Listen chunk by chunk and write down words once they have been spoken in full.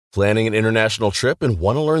Planning an international trip and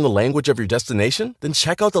want to learn the language of your destination? Then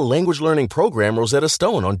check out the language learning program Rosetta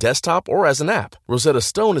Stone on desktop or as an app. Rosetta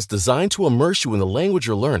Stone is designed to immerse you in the language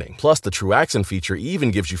you're learning. Plus, the True Accent feature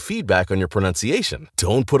even gives you feedback on your pronunciation.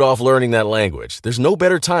 Don't put off learning that language. There's no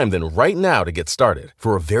better time than right now to get started.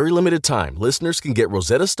 For a very limited time, listeners can get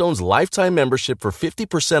Rosetta Stone's lifetime membership for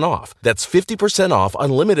 50% off. That's 50% off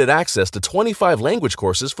unlimited access to 25 language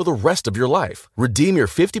courses for the rest of your life. Redeem your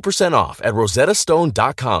 50% off at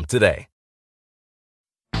rosettastone.com today.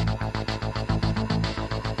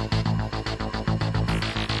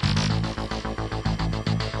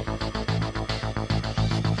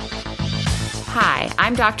 Hi,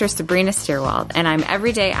 I'm Dr. Sabrina Stierwald, and I'm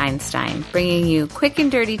Everyday Einstein, bringing you quick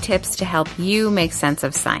and dirty tips to help you make sense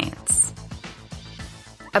of science.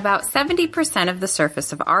 About 70% of the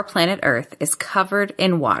surface of our planet Earth is covered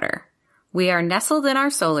in water. We are nestled in our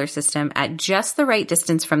solar system at just the right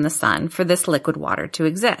distance from the sun for this liquid water to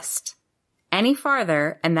exist. Any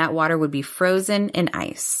farther, and that water would be frozen in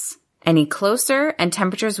ice. Any closer, and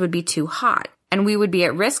temperatures would be too hot, and we would be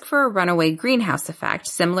at risk for a runaway greenhouse effect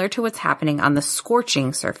similar to what's happening on the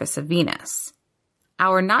scorching surface of Venus.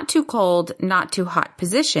 Our not too cold, not too hot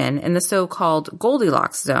position in the so-called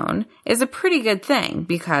Goldilocks zone is a pretty good thing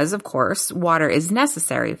because, of course, water is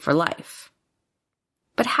necessary for life.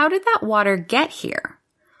 But how did that water get here?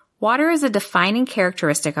 Water is a defining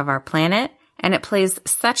characteristic of our planet, and it plays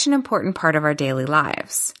such an important part of our daily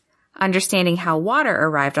lives. Understanding how water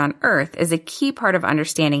arrived on Earth is a key part of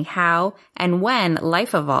understanding how and when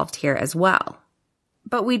life evolved here as well.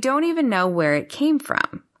 But we don't even know where it came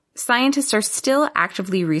from. Scientists are still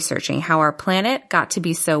actively researching how our planet got to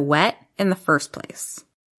be so wet in the first place.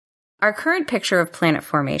 Our current picture of planet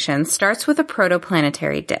formation starts with a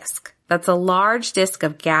protoplanetary disk. That's a large disk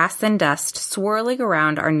of gas and dust swirling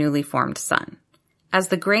around our newly formed sun. As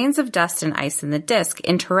the grains of dust and ice in the disk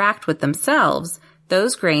interact with themselves,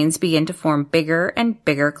 those grains begin to form bigger and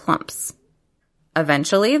bigger clumps.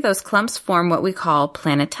 Eventually, those clumps form what we call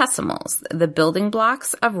planetesimals, the building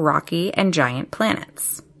blocks of rocky and giant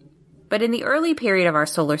planets. But in the early period of our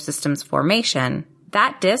solar system's formation,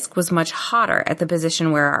 that disk was much hotter at the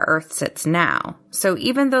position where our Earth sits now. So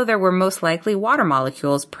even though there were most likely water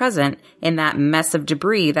molecules present in that mess of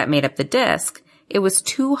debris that made up the disk, it was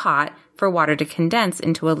too hot for water to condense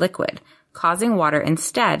into a liquid, causing water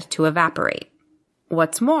instead to evaporate.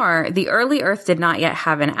 What's more, the early Earth did not yet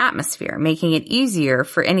have an atmosphere, making it easier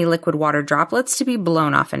for any liquid water droplets to be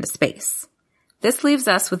blown off into space. This leaves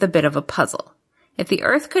us with a bit of a puzzle. If the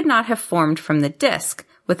Earth could not have formed from the disk,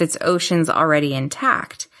 with its oceans already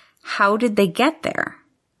intact, how did they get there?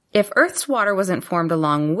 If Earth's water wasn't formed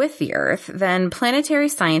along with the Earth, then planetary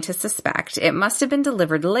scientists suspect it must have been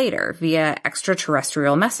delivered later via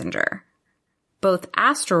extraterrestrial messenger. Both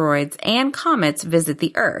asteroids and comets visit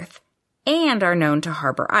the Earth and are known to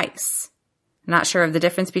harbor ice. Not sure of the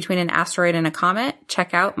difference between an asteroid and a comet?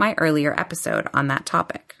 Check out my earlier episode on that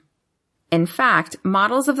topic. In fact,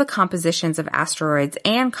 models of the compositions of asteroids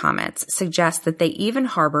and comets suggest that they even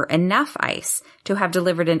harbor enough ice to have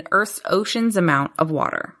delivered an Earth's ocean's amount of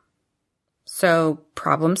water. So,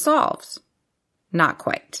 problem solved. Not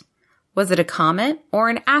quite. Was it a comet or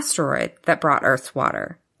an asteroid that brought Earth's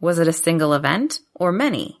water? Was it a single event or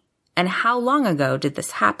many? And how long ago did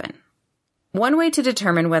this happen? One way to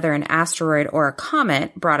determine whether an asteroid or a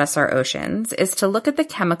comet brought us our oceans is to look at the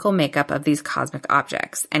chemical makeup of these cosmic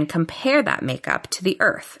objects and compare that makeup to the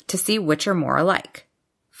Earth to see which are more alike.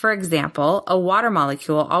 For example, a water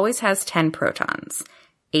molecule always has 10 protons,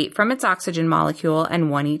 8 from its oxygen molecule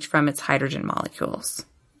and 1 each from its hydrogen molecules,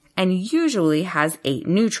 and usually has 8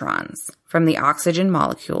 neutrons from the oxygen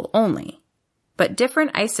molecule only. But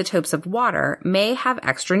different isotopes of water may have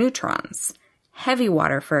extra neutrons. Heavy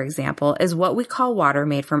water, for example, is what we call water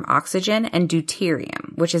made from oxygen and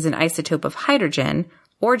deuterium, which is an isotope of hydrogen,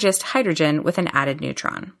 or just hydrogen with an added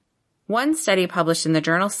neutron. One study published in the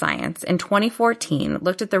journal Science in 2014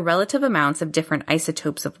 looked at the relative amounts of different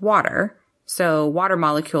isotopes of water, so water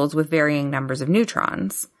molecules with varying numbers of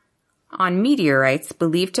neutrons, on meteorites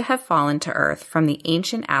believed to have fallen to Earth from the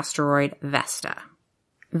ancient asteroid Vesta.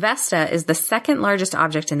 Vesta is the second largest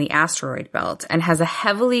object in the asteroid belt and has a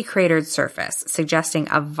heavily cratered surface, suggesting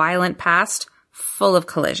a violent past full of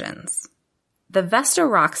collisions. The Vesta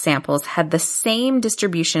rock samples had the same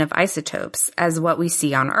distribution of isotopes as what we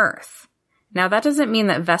see on Earth. Now, that doesn't mean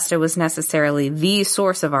that Vesta was necessarily the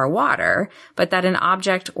source of our water, but that an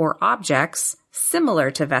object or objects similar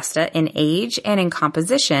to Vesta in age and in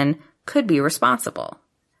composition could be responsible.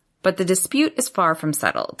 But the dispute is far from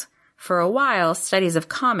settled. For a while, studies of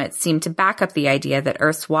comets seemed to back up the idea that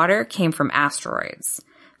Earth's water came from asteroids.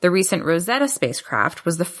 The recent Rosetta spacecraft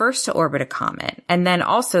was the first to orbit a comet, and then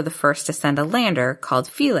also the first to send a lander, called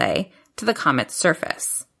Philae, to the comet's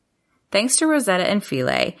surface. Thanks to Rosetta and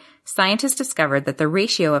Philae, scientists discovered that the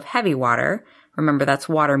ratio of heavy water, remember that's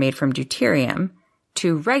water made from deuterium,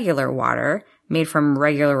 to regular water, made from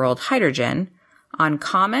regular old hydrogen, on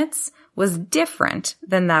comets was different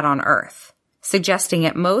than that on Earth, suggesting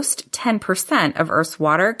at most 10% of Earth's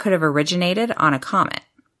water could have originated on a comet.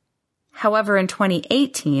 However, in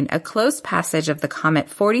 2018, a close passage of the comet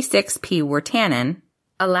 46P Wirtanen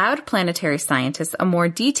allowed planetary scientists a more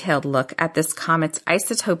detailed look at this comet's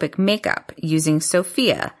isotopic makeup using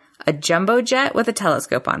SOFIA, a jumbo jet with a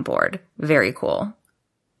telescope on board. Very cool.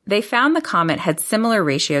 They found the comet had similar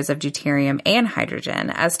ratios of deuterium and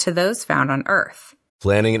hydrogen as to those found on Earth.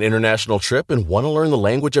 Planning an international trip and want to learn the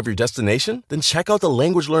language of your destination? Then check out the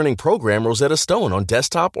language learning program Rosetta Stone on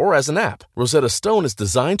desktop or as an app. Rosetta Stone is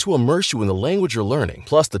designed to immerse you in the language you're learning.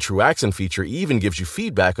 Plus, the True Accent feature even gives you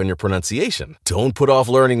feedback on your pronunciation. Don't put off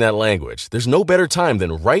learning that language. There's no better time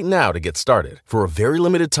than right now to get started. For a very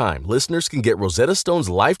limited time, listeners can get Rosetta Stone's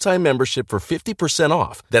lifetime membership for 50%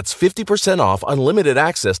 off. That's 50% off unlimited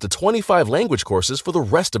access to 25 language courses for the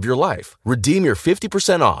rest of your life. Redeem your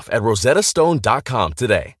 50% off at rosettastone.com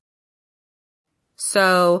today.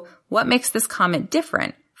 So, what makes this comet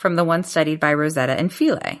different from the one studied by Rosetta and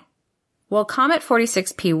Philae? Well, Comet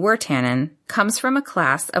 46P Wirtanen comes from a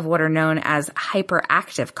class of what are known as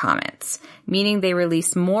hyperactive comets, meaning they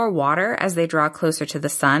release more water as they draw closer to the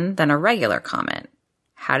sun than a regular comet.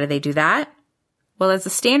 How do they do that? Well, as a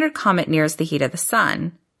standard comet nears the heat of the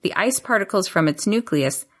sun, the ice particles from its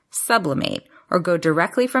nucleus sublimate, or go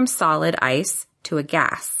directly from solid ice to a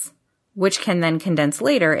gas, which can then condense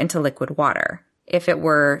later into liquid water, if it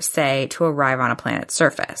were, say, to arrive on a planet's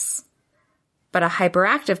surface. But a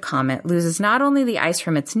hyperactive comet loses not only the ice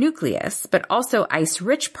from its nucleus, but also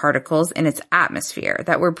ice-rich particles in its atmosphere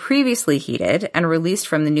that were previously heated and released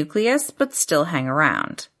from the nucleus but still hang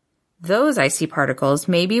around. Those icy particles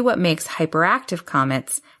may be what makes hyperactive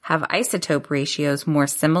comets have isotope ratios more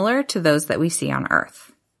similar to those that we see on Earth.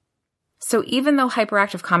 So even though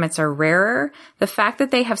hyperactive comets are rarer, the fact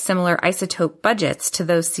that they have similar isotope budgets to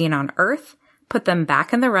those seen on Earth put them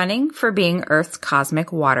back in the running for being Earth's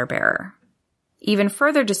cosmic water bearer. Even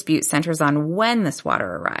further dispute centers on when this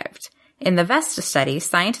water arrived. In the Vesta study,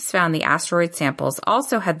 scientists found the asteroid samples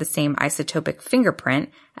also had the same isotopic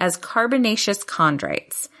fingerprint as carbonaceous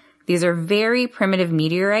chondrites. These are very primitive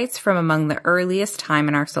meteorites from among the earliest time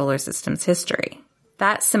in our solar system's history.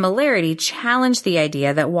 That similarity challenged the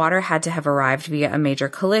idea that water had to have arrived via a major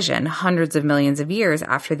collision hundreds of millions of years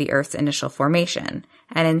after the Earth's initial formation,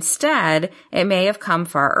 and instead, it may have come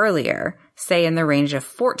far earlier, say in the range of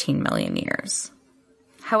 14 million years.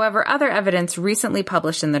 However, other evidence recently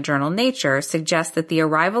published in the journal Nature suggests that the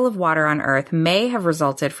arrival of water on Earth may have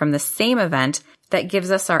resulted from the same event that gives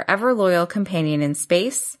us our ever-loyal companion in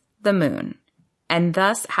space, the Moon, and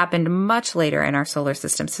thus happened much later in our solar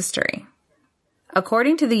system's history.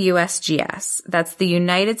 According to the USGS, that's the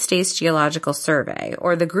United States Geological Survey,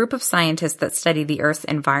 or the group of scientists that study the Earth's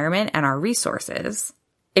environment and our resources,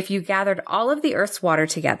 if you gathered all of the Earth's water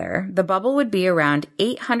together, the bubble would be around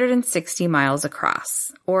 860 miles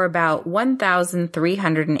across, or about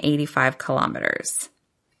 1,385 kilometers.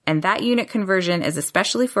 And that unit conversion is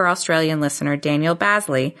especially for Australian listener Daniel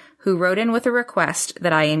Basley, who wrote in with a request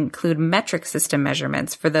that I include metric system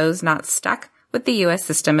measurements for those not stuck with the U.S.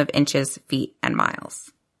 system of inches, feet, and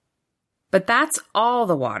miles. But that's all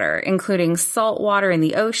the water, including salt water in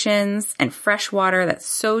the oceans and fresh water that's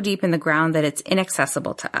so deep in the ground that it's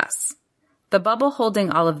inaccessible to us. The bubble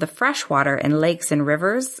holding all of the fresh water in lakes and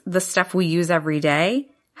rivers, the stuff we use every day,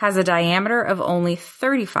 has a diameter of only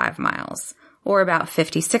 35 miles, or about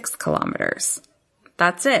 56 kilometers.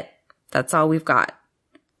 That's it. That's all we've got.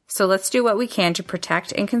 So let's do what we can to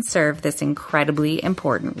protect and conserve this incredibly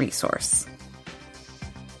important resource.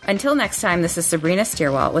 Until next time, this is Sabrina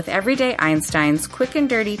Stierwalt with Everyday Einstein's quick and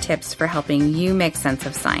dirty tips for helping you make sense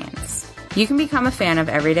of science. You can become a fan of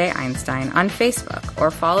Everyday Einstein on Facebook or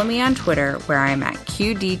follow me on Twitter where I am at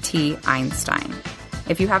QDT Einstein.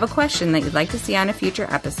 If you have a question that you'd like to see on a future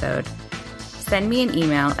episode, send me an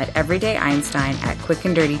email at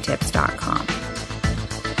everydayeinstein@quickanddirtytips.com.